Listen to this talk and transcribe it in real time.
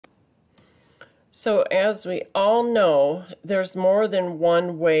So as we all know, there's more than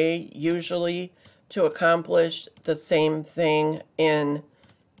one way usually to accomplish the same thing in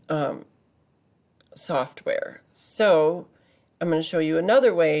software. So I'm going to show you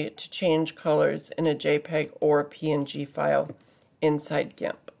another way to change colors in a JPEG or PNG file inside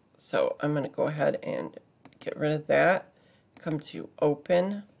Gimp. So I'm going to go ahead and get rid of that. Come to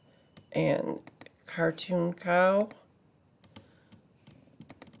Open and Cartoon Cow.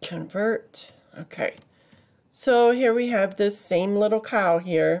 Convert. Okay. So here we have this same little cow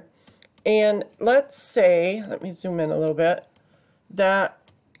here. And let's say, let me zoom in a little bit, that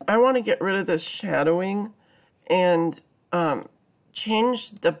I want to get rid of this shadowing and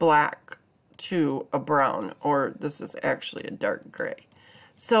change the black to a brown, or this is actually a dark gray.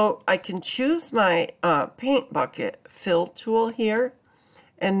 So I can choose my paint bucket fill tool here,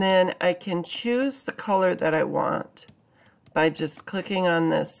 and then I can choose the color that I want by just clicking on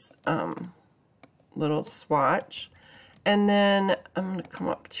this little swatch, and then I'm going to come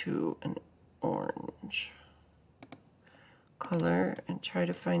up to an orange color and try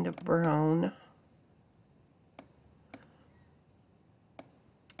to find a brown.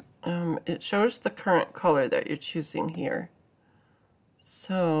 It shows the current color that you're choosing here,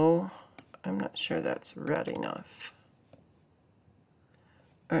 so I'm not sure that's red enough.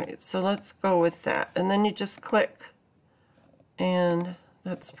 Alright, so let's go with that, and then you just click, and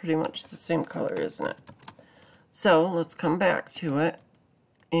that's pretty much the same color, isn't it? So let's come back to it,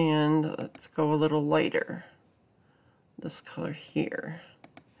 and let's go a little lighter. This color here.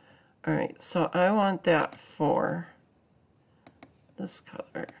 Alright, so I want that for this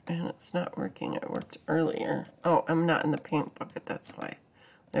color, and it's not working. It worked earlier. Oh, I'm not in the paint bucket, that's why.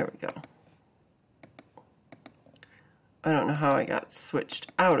 There we go. I don't know how I got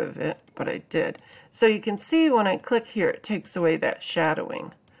switched out of it, but I did. So you can see when I click here, it takes away that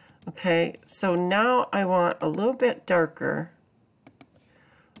shadowing. Okay, so now I want a little bit darker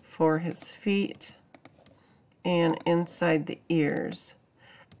for his feet and inside the ears.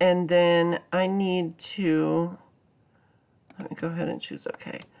 And then I need to, let me go ahead and choose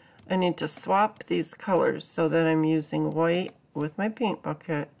OK. I need to swap these colors so that I'm using white with my paint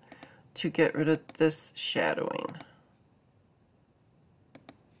bucket to get rid of this shadowing.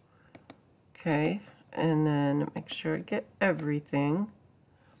 Okay, and then make sure I get everything.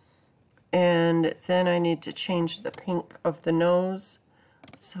 And then I need to change the pink of the nose.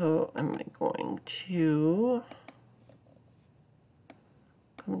 So I'm going to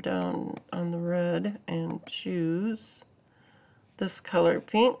come down on the red and choose this color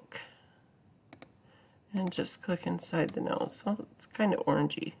pink. And just click inside the nose. Well, it's kind of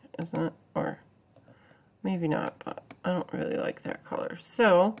orangey, isn't it? Or maybe not, but I don't really like that color.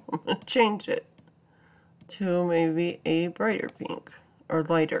 So I'm going to change it to maybe a brighter pink, or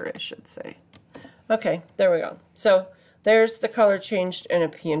lighter, I should say. Okay, there we go. So there's the color changed in a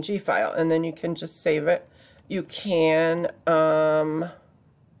PNG file, and then you can just save it. You can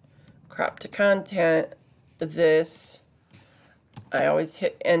crop to content this. I always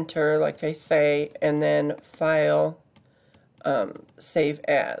hit enter, like I say, and then file, save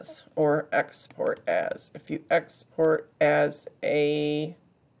as, or export as. If you export as a,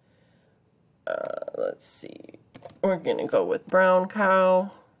 let's see, we're going to go with brown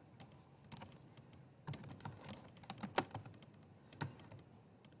cow.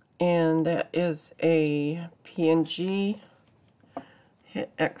 And that is a PNG.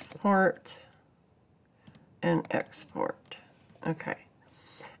 Hit export and export. Okay.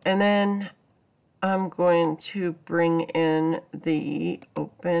 And then I'm going to bring in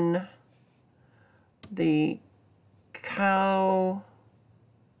open the cow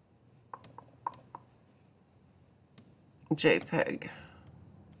JPEG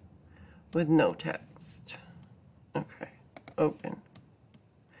with no text. Okay, open.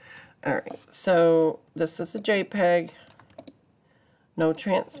 Alright, so this is a JPEG, no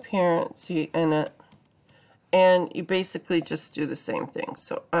transparency in it, and you basically just do the same thing.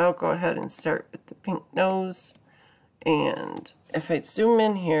 So I'll go ahead and start with the pink nose, and if I zoom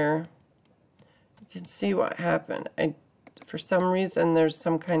in here, you can see what happened. For some reason, there's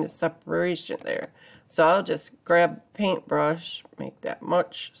some kind of separation there. So I'll just grab a paintbrush, make that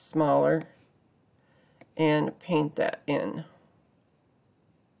much smaller, and paint that in.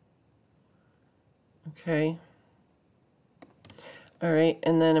 Okay. Alright,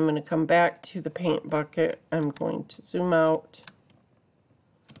 and then I'm going to come back to the paint bucket. I'm going to zoom out.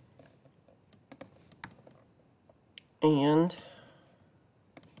 And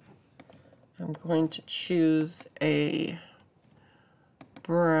I'm going to choose a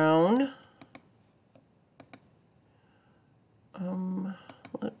brown. A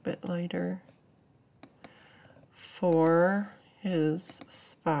little bit lighter. for his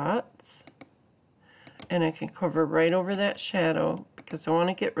spots. And I can cover right over that shadow because I want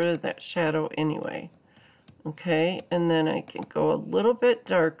to get rid of that shadow anyway. Okay, and then I can go a little bit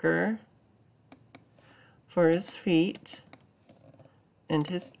darker for his feet and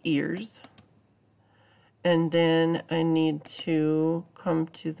his ears. And then I need to come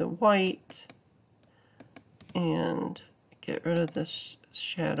to the white and get rid of this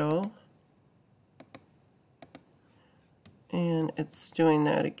shadow. And it's doing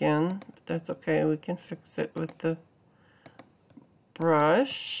that again, but that's okay. We can fix it with the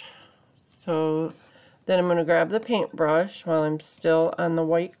brush. So then I'm going to grab the paintbrush while I'm still on the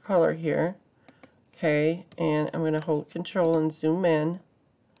white color here. Okay, and I'm going to hold Control and zoom in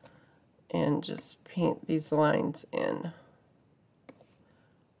and just paint these lines in.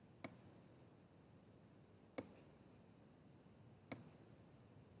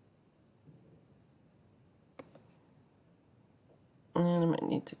 And I might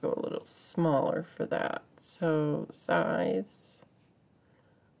need to go a little smaller for that. So size,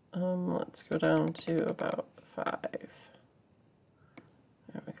 let's go down to about 5.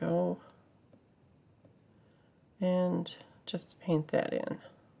 There we go. And just paint that in.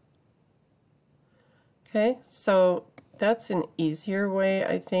 Okay, so that's an easier way,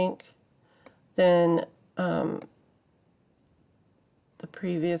 I think, than the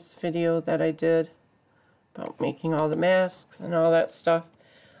previous video that I did about making all the masks and all that stuff.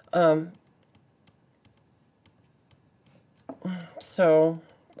 So,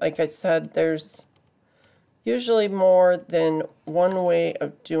 like I said, there's usually more than one way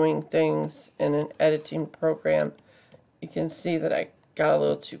of doing things in an editing program. You can see that I got a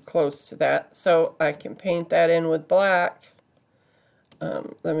little too close to that, so I can paint that in with black.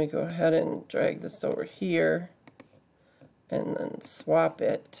 Let me go ahead and drag this over here and then swap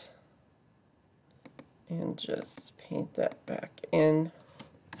it and just paint that back in,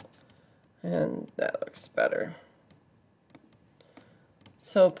 and that looks better.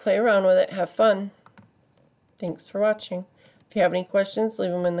 So play around with it, have fun. Thanks for watching. If you have any questions,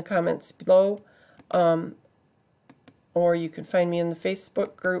 leave them in the comments below. Or you can find me in the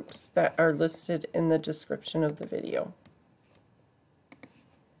Facebook groups that are listed in the description of the video.